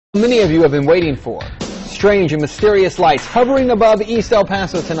Many of you have been waiting for. Strange and mysterious lights hovering above East El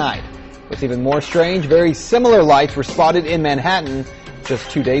Paso tonight. What's even more strange, very similar lights were spotted in Manhattan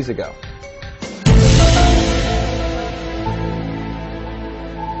just 2 days ago.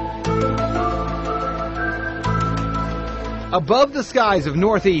 Above the skies of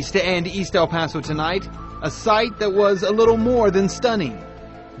Northeast and East El Paso tonight, a sight that was a little more than stunning.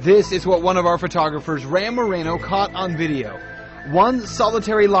 This is what one of our photographers, Ram Moreno, caught on video. One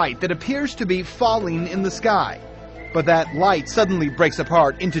solitary light that appears to be falling in the sky. But that light suddenly breaks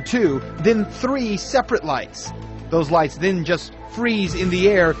apart into two, then three separate lights. Those lights then just freeze in the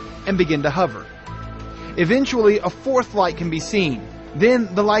air and begin to hover. Eventually, a fourth light can be seen.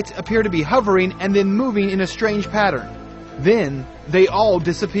 Then the lights appear to be hovering and then moving in a strange pattern. Then they all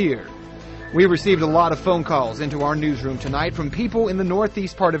disappear. We received a lot of phone calls into our newsroom tonight from people in the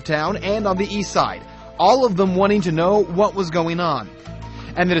northeast part of town and on the east side, all of them wanting to know what was going on.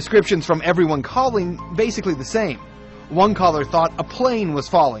 And the descriptions from everyone calling basically the same. One caller thought a plane was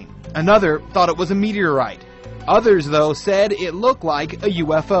falling. Another thought it was a meteorite. Others, though, said it looked like a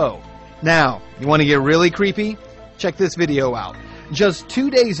UFO. Now, you want to get really creepy? Check this video out. Just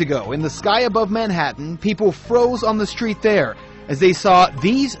 2 days ago, in the sky above Manhattan, people froze on the street there as they saw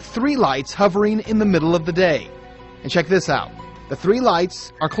these three lights hovering in the middle of the day. And check this out. The three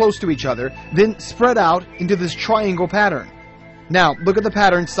lights are close to each other, then spread out into this triangle pattern. Now, look at the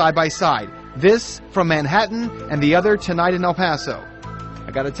patterns side by side. This from Manhattan and the other tonight in El Paso.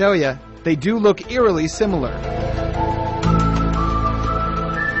 I gotta tell you, they do look eerily similar.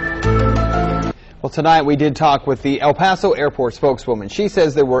 Well, tonight we did talk with the El Paso airport spokeswoman. She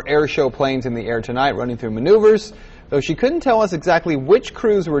says there were air show planes in the air tonight running through maneuvers, though she couldn't tell us exactly which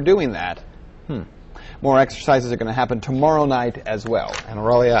crews were doing that. More exercises are going to happen tomorrow night as well. And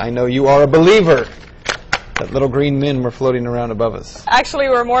Aurelia, I know you are a believer that little green men were floating around above us. Actually,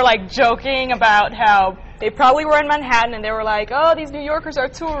 we're more like joking about how they probably were in Manhattan and they were like, oh, these New Yorkers are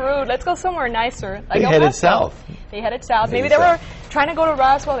too rude. Let's go somewhere nicer. Like they headed south. They headed south. Maybe they were trying to go to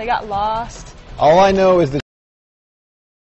Roswell. They got lost. All I know is the